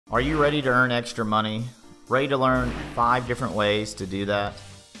Are you ready to earn extra money? Ready to learn 5 different ways to do that?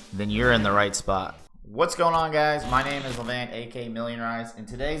 Then you're in the right spot. What's going on, guys? My name is Levant, aka Millionrise. In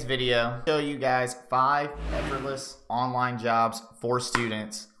today's video, I'll show you guys 5 effortless online jobs for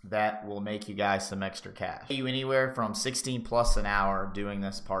students that will make you guys some extra cash. You anywhere from 16 plus an hour doing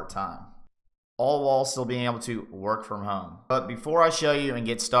this part-time, all while still being able to work from home. But before I show you and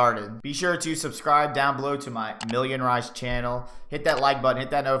get started, be sure to subscribe down below to my Millionrise channel. Hit that like button, hit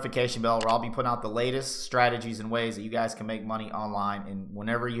that notification bell, where I'll be putting out the latest strategies and ways that you guys can make money online. And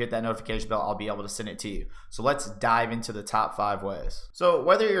whenever you hit that notification bell, I'll be able to send it to you. So let's dive into the top 5 ways. So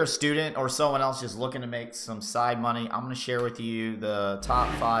whether you're a student or someone else just looking to make some side money, I'm going to share with you the top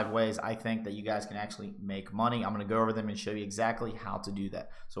 5 ways I think that you guys can actually make money. I'm going to go over them and show you exactly how to do that.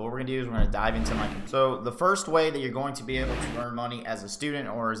 So what we're going to do is we're going to dive into So the first way that you're going to be able to earn money as a student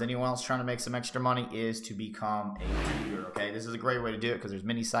or as anyone else trying to make some extra money is to become a tutor, okay? This is a great way to do it because there's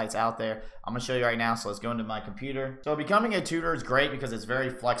many sites out there. I'm going to show you right now, so let's go into my computer. So becoming a tutor is great because it's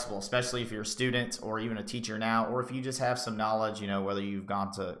very flexible, especially if you're a student or even a teacher now, or if you just have some knowledge, you know, whether you've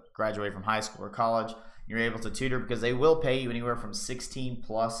gone to graduate from high school or college, you're able to tutor because they will pay you anywhere from 16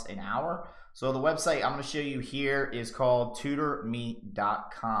 plus an hour. So the website I'm going to show you here is called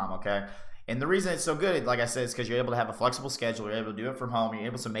tutorme.com, okay? And the reason it's so good, like I said, is because you're able to have a flexible schedule. You're able to do it from home. You're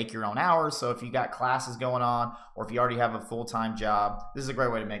able to make your own hours. So if you got classes going on or if you already have a full-time job, this is a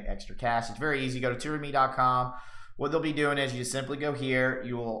great way to make extra cash. It's very easy. Go to tutorme.com. What they'll be doing is you just simply go here.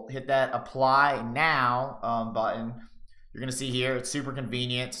 You will hit that apply now button. You're going to see here, it's super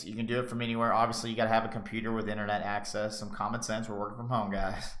convenient. You can do it from anywhere. Obviously, you got to have a computer with internet access, some common sense. We're working from home,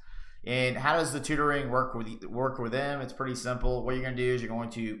 guys. And how does the tutoring work with them? It's pretty simple. What you're going to do is you're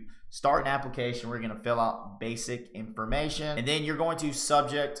going to start an application where you're going to fill out basic information, and then you're going to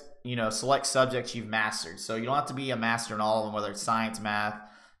select subjects you've mastered. So you don't have to be a master in all of them, whether it's science, math,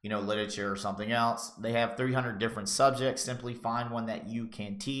 literature, or something else. They have 300 different subjects. Simply find one that you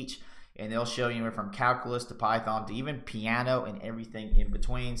can teach, and they'll show you anywhere from calculus to Python to even piano and everything in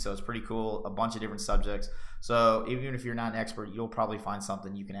between. So it's pretty cool, a bunch of different subjects. So even if you're not an expert, you'll probably find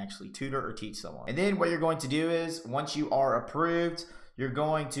something you can actually tutor or teach someone. And then what you're going to do is, once you are approved, you're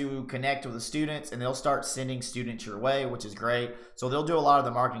going to connect with the students and they'll start sending students your way, which is great. So they'll do a lot of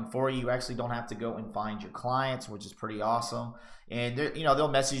the marketing for you. You actually don't have to go and find your clients, which is pretty awesome. And they'll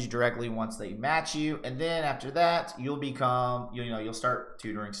message you directly once they match you. And then after that, you'll start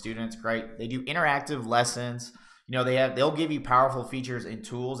tutoring students. Great. They do interactive lessons. They'll give you powerful features and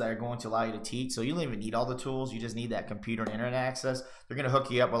tools that are going to allow you to teach. So you don't even need all the tools. You just need that computer and internet access. They're going to hook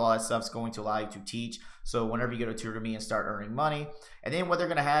you up with all that stuff. It's going to allow you to teach. So whenever you go to Tutor Me and start earning money. And then what they're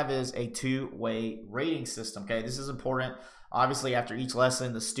going to have is a 2-way rating system. Okay, this is important. Obviously, after each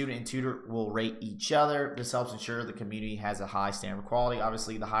lesson, the student and tutor will rate each other. This helps ensure the community has a high standard of quality.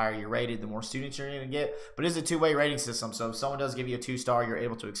 Obviously, the higher you're rated, the more students you're going to get. But it's a 2-way rating system. So if someone does give you a 2-star, you're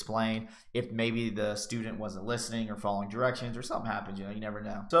able to explain if maybe the student wasn't listening or following directions or something happens. You never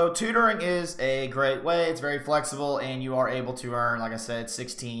know. So tutoring is a great way. It's very flexible, and you are able to earn, like I said,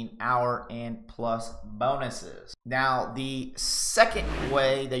 16-hour and plus bonuses. Now, the second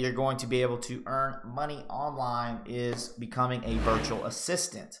way that you're going to be able to earn money online is becoming a virtual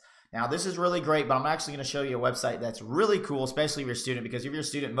assistant. Now, this is really great, but I'm actually going to show you a website that's really cool, especially if you're a student, because if you're a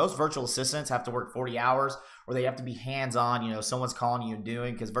student, most virtual assistants have to work 40 hours or they have to be hands-on. Someone's calling you and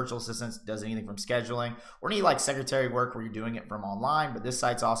doing, because virtual assistants does anything from scheduling or any like secretary work where you're doing it from online. But this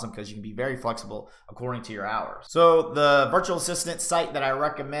site's awesome because you can be very flexible according to your hours. So the virtual assistant site that I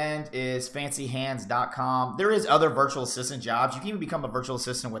recommend is fancyhands.com. There is other virtual assistant jobs. You can even become a virtual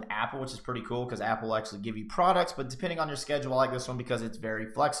assistant with Apple, which is pretty cool because Apple will actually give you products, but depending on your schedule, I like this one because it's very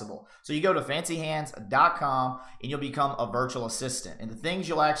flexible. So you go to fancyhands.com and you'll become a virtual assistant. And the things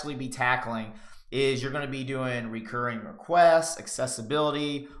you'll actually be tackling is you're going to be doing recurring requests,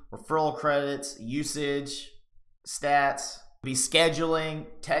 accessibility, referral credits, usage, stats, be scheduling,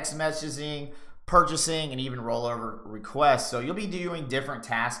 text messaging, purchasing, and even rollover requests. So you'll be doing different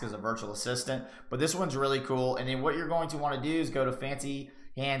tasks as a virtual assistant, but this one's really cool. And then what you're going to want to do is go to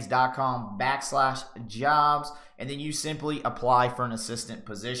fancyhands.com/jobs, and then you simply apply for an assistant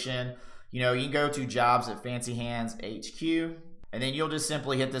position. You can go to jobs at Fancy Hands HQ. And then you'll just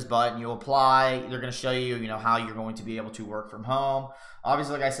simply hit this button, you'll apply. They're going to show you, how you're going to be able to work from home.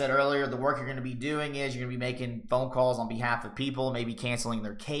 Obviously, like I said earlier, the work you're going to be doing is you're going to be making phone calls on behalf of people, maybe canceling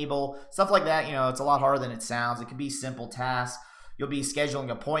their cable, stuff like that. It's a lot harder than it sounds. It could be simple tasks. You'll be scheduling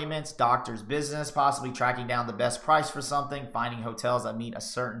appointments, doctor's business, possibly tracking down the best price for something, finding hotels that meet a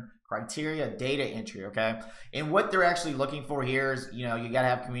certain criteria, data entry, okay? And what they're actually looking for here is, you got to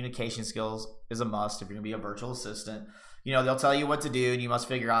have communication skills is a must if you're going to be a virtual assistant. You know, they'll tell you what to do, and you must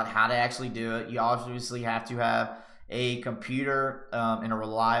figure out how to actually do it. You obviously have to have a computer and a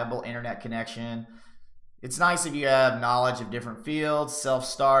reliable internet connection. It's nice if you have knowledge of different fields,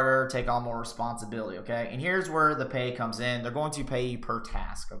 self-starter, take on more responsibility, okay? And here's where the pay comes in. They're going to pay you per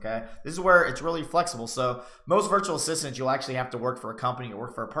task, okay? This is where it's really flexible. So most virtual assistants, you'll actually have to work for a company or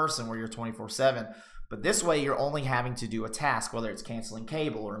work for a person where you're 24/7. But this way, you're only having to do a task, whether it's canceling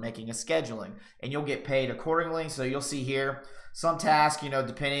cable or making a scheduling, and you'll get paid accordingly. So you'll see here, some tasks, you know,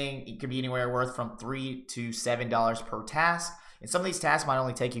 depending, it could be anywhere worth from $3 to $7 per task. And some of these tasks might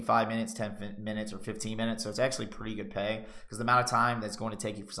only take you 5 minutes, 10 minutes, or 15 minutes. So it's actually pretty good pay because the amount of time that's going to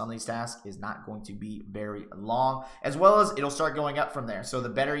take you for some of these tasks is not going to be very long, as well as it'll start going up from there. So the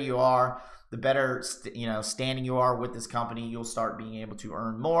better you are, the better standing you are with this company, you'll start being able to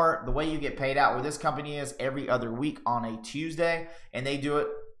earn more. The way you get paid out with this company is every other week on a Tuesday, and they do it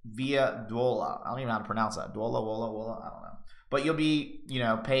via Duola. I don't even know how to pronounce that. Duola, Wola, I don't know. But you'll be,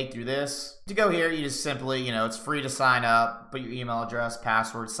 paid through this. To go here, you just simply, it's free to sign up, put your email address,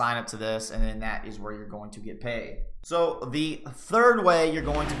 password, sign up to this, and then that is where you're going to get paid. So the third way you're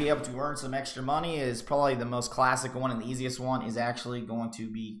going to be able to earn some extra money is probably the most classic one and the easiest one is actually going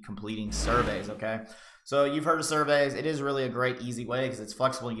to be completing surveys, okay? So you've heard of surveys. It is really a great, easy way because it's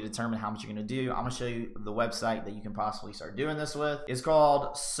flexible. You can determine how much you're going to do. I'm going to show you the website that you can possibly start doing this with. It's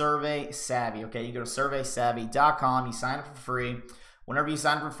called Survey Savvy, okay? You go to surveysavvy.com. You sign up for free. Whenever you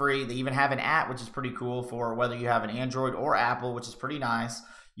sign up for free, they even have an app, which is pretty cool for whether you have an Android or Apple, which is pretty nice.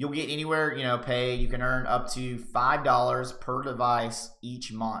 You'll get anywhere, pay. You can earn up to $5 per device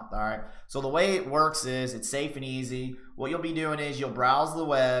each month, all right? So the way it works is it's safe and easy. What you'll be doing is you'll browse the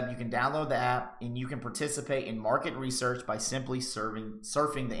web, you can download the app, and you can participate in market research by simply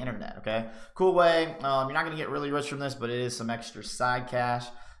surfing the internet, okay? Cool way. You're not going to get really rich from this, but it is some extra side cash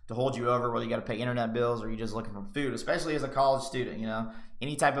to hold you over, whether you got to pay internet bills or you're just looking for food, especially as a college student,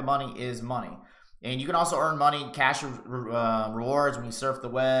 Any type of money is money. And you can also earn money, cash rewards when you surf the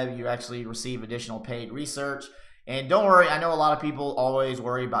web. You actually receive additional paid research. And don't worry, I know a lot of people always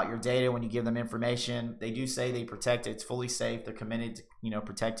worry about your data when you give them information. They do say they protect it. It's fully safe. They're committed to,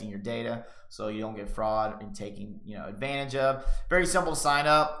 protecting your data so you don't get fraud and taking, advantage of. Very simple to sign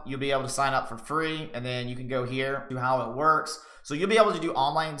up. You'll be able to sign up for free, and then you can go here to how it works. So you'll be able to do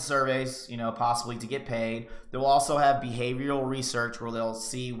online surveys, possibly to get paid. They will also have behavioral research where they'll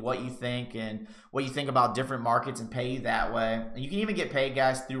see what you think and what you think about different markets and pay you that way. And you can even get paid,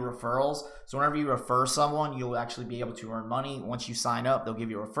 guys, through referrals. So whenever you refer someone, you'll actually be able to earn money. Once you sign up, they'll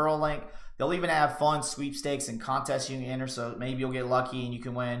give you a referral link. They'll even have fun sweepstakes and contests you can enter. So maybe you'll get lucky and you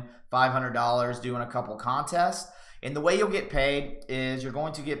can win $500 doing a couple contests. And the way you'll get paid is you're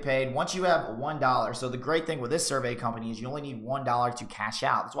going to get paid once you have $1. So the great thing with this survey company is you only need $1 to cash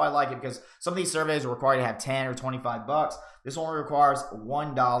out. That's why I like it, because some of these surveys are required to have 10 or 25 bucks. This only requires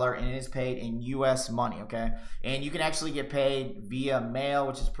 $1 and it is paid in US money, okay? And you can actually get paid via mail,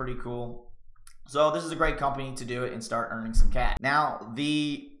 which is pretty cool. So this is a great company to do it and start earning some cash. Now,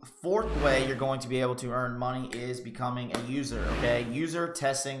 the fourth way you're going to be able to earn money is becoming a user, okay? User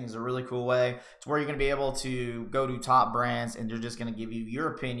testing is a really cool way. It's where you're going to be able to go to top brands and they're just going to give you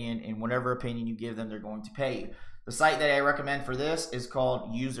your opinion, and whatever opinion you give them, they're going to pay you. The site that I recommend for this is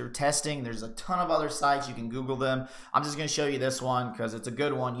called User Testing. There's a ton of other sites. You can Google them. I'm just going to show you this one because it's a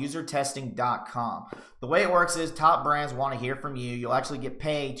good one, usertesting.com. The way it works is top brands want to hear from you. You'll actually get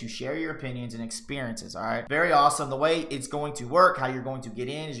paid to share your opinions and experiences, all right? Very awesome. The way it's going to work, how you're going to get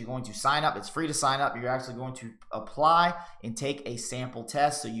in is you're going to sign up. It's free to sign up. You're actually going to apply and take a sample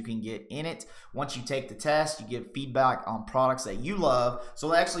test so you can get in it. Once you take the test, you get feedback on products that you love. So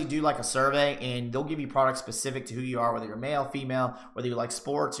they'll actually do like a survey and they'll give you products specific to who you are, whether you're male, female, whether you like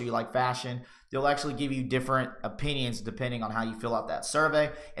sports or you like fashion. They'll actually give you different opinions depending on how you fill out that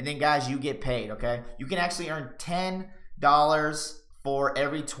survey. And then, guys, you get paid, okay? You can actually earn $10 for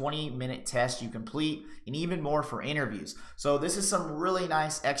every 20-minute test you complete, and even more for interviews. So this is some really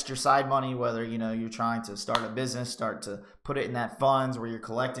nice extra side money, whether you're trying to start a business, start to put it in that funds where you're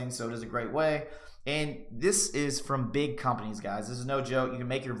collecting. So it is a great way. And this is from big companies, guys. This is no joke. You can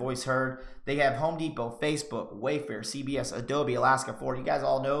make your voice heard. They have Home Depot, Facebook, Wayfair, CBS, Adobe, Alaska Ford. You guys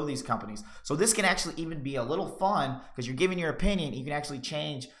all know these companies. So this can actually even be a little fun because you're giving your opinion. You can actually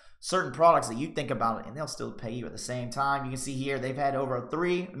change certain products that you think about it, and they'll still pay you at the same time. You can see here they've had over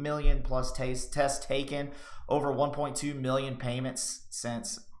 3 million plus tests taken, over 1.2 million payments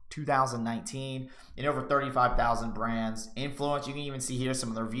since 2019 and over 35,000 brands influence. You can even see here some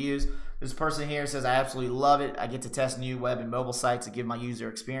of the reviews. This person here says, I absolutely love it. I get to test new web and mobile sites to give my user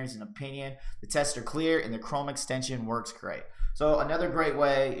experience and opinion. The tests are clear and the Chrome extension works great. So another great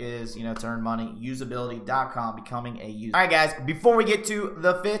way is, to earn money, usability.com, becoming a user. All right, guys, before we get to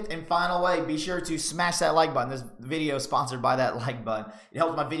the fifth and final way, be sure to smash that like button. This video is sponsored by that like button. It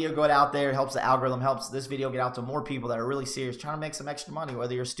helps my video go out there. It helps the algorithm, helps this video get out to more people that are really serious, trying to make some extra money,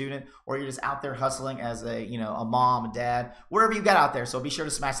 whether you're a student or you're just out there hustling as a mom, a dad, whatever you got out there. So be sure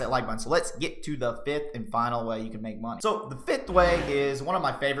to smash that like button. So let's get to the fifth and final way you can make money. So the fifth way is one of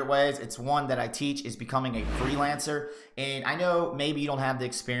my favorite ways. It's one that I teach, is becoming a freelancer. And I know maybe you don't have the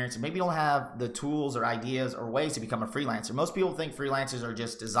experience, or maybe you don't have the tools or ideas or ways to become a freelancer. Most people think freelancers are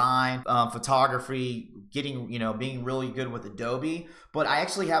just design, photography, being really good with Adobe. But I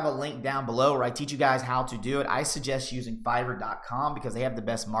actually have a link down below where I teach you guys how to do it. I suggest using Fiverr.com because they have the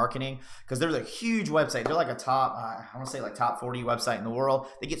best marketing, because they're a huge website. They're like a top, I want to say like top 40 website in the world.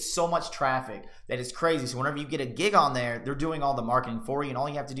 They get so much traffic that it's crazy. So whenever you get a gig on there, they're doing all the marketing for you, and all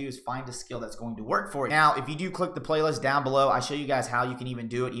you have to do is find a skill that's going to work for you. Now, if you do click the playlist down below, I show you guys how you can even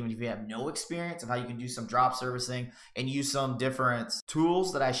do it, even if you have no experience, of how you can do some drop servicing and use some different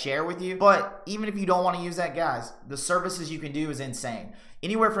tools that I share with you. But even if you don't want to use that, guys, the services you can do is insane.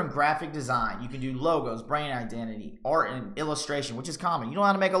 Anywhere from graphic design, you can do logos, brand identity, art and illustration, which is common. You don't know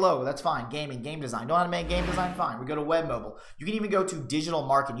how to make a logo, that's fine. Gaming, game design. Don't know how to make game design, fine. We go to web mobile. You can even go to digital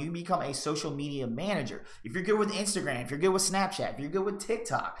marketing. You can become a social media manager. If you're good with Instagram, if you're good with Snapchat, if you're good with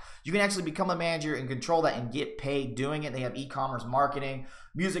TikTok, you can actually become a manager and control that and get paid doing it. They have e-commerce marketing,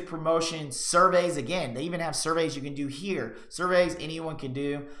 music promotion, surveys. Again, they even have surveys you can do here. Surveys anyone can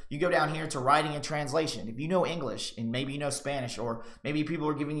do. You go down here to writing and translation. If you know English and maybe you know Spanish, or maybe people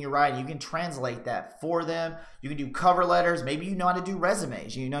are giving you writing, you can translate that for them. You can do cover letters. Maybe you know how to do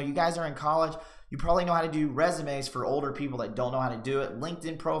resumes. You guys are in college. You probably know how to do resumes for older people that don't know how to do it.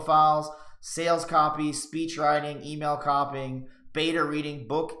 LinkedIn profiles, sales copy, speech writing, email copying, beta reading,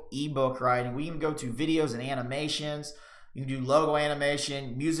 ebook writing. We even go to videos and animations. You can do logo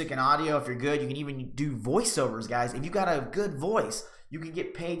animation, music and audio if you're good. You can even do voiceovers, guys. If you got a good voice, you can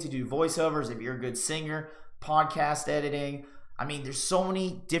get paid to do voiceovers if you're a good singer, podcast editing. I mean, there's so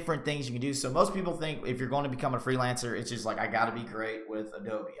many different things you can do. So most people think if you're going to become a freelancer, it's just like, I got to be great with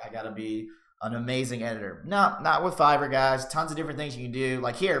Adobe. I got to be an amazing editor. No, not with Fiverr, guys. Tons of different things you can do.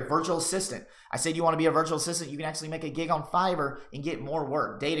 Like here, virtual assistant. I said you want to be a virtual assistant. You can actually make a gig on Fiverr and get more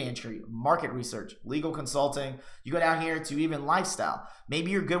work. Data entry, market research, legal consulting. You go down here to even lifestyle. Maybe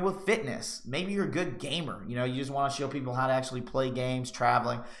you're good with fitness. Maybe you're a good gamer. You just want to show people how to actually play games,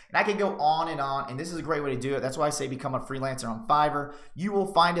 traveling. And I could go on. And this is a great way to do it. That's why I say become a freelancer on Fiverr. You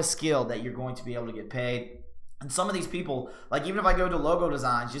will find a skill that you're going to be able to get paid. And some of these people, like even if I go to logo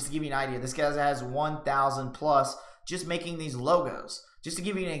designs, just to give you an idea, this guy has 1,000 plus just making these logos. Just to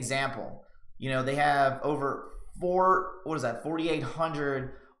give you an example, they have over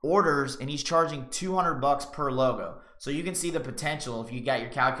 4,800 orders, and he's charging $200 per logo. So you can see the potential, if you got your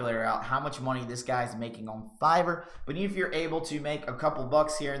calculator out, how much money this guy's making on Fiverr. But if you're able to make a couple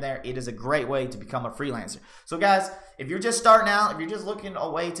bucks here and there, it is a great way to become a freelancer. So guys, if you're just starting out, if you're just looking a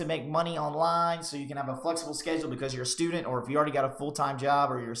way to make money online so you can have a flexible schedule because you're a student, or if you already got a full-time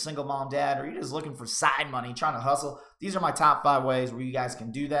job, or you're a single mom, dad, or you're just looking for side money, trying to hustle, these are my top 5 ways where you guys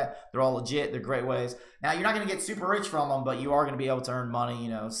can do that. They're all legit. They're great ways. Now, you're not going to get super rich from them, but you are going to be able to earn money,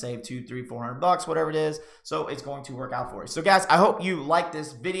 save $200, $300, $400, whatever it is. So it's going to work out for you. So guys, I hope you like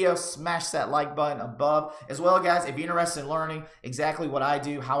this video. Smash that like button above. As well, guys, if you're interested in learning exactly what I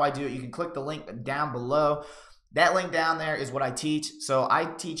do, how I do it, you can click the link down below. That link down there is what I teach. So I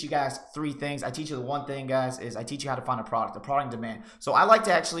teach you guys 3 things. I teach you the one thing, guys, is I teach you how to find a product demand. So I like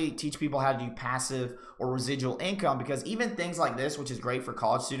to actually teach people how to do passive or residual income, because even things like this, which is great for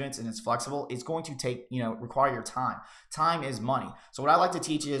college students and it's flexible, it's going to take, require your time. Time is money. So what I like to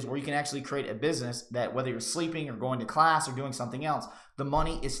teach is where you can actually create a business that, whether you're sleeping or going to class or doing something else, the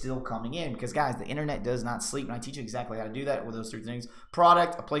money is still coming in, because guys, the internet does not sleep. And I teach you exactly how to do that with those 3 things: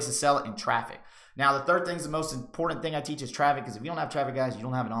 product, a place to sell it, and traffic. Now, the third thing is the most important thing I teach is traffic, because if you don't have traffic, guys, you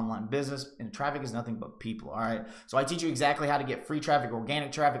don't have an online business, and traffic is nothing but people, all right? So I teach you exactly how to get free traffic,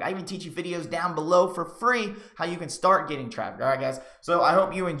 organic traffic. I even teach you videos down below for free, how you can start getting traffic, all right, guys? So I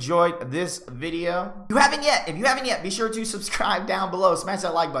hope you enjoyed this video. If you haven't yet, be sure to subscribe down below, smash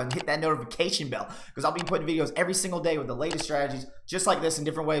that like button, hit that notification bell, because I'll be putting videos every single day with the latest strategies just like this in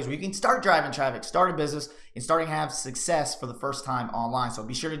different ways where you can start driving traffic, start a business, and starting to have success for the first time online. So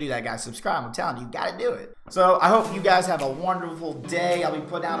be sure to do that, guys. Subscribe. I'm telling you, you got to do it. So I hope you guys have a wonderful day. I'll be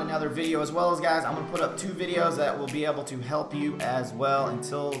putting out another video as well as, guys, I'm going to put up 2 videos that will be able to help you as well.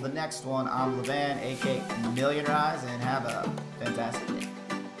 Until the next one, I'm Levan, aka Millionrise, and have a fantastic day.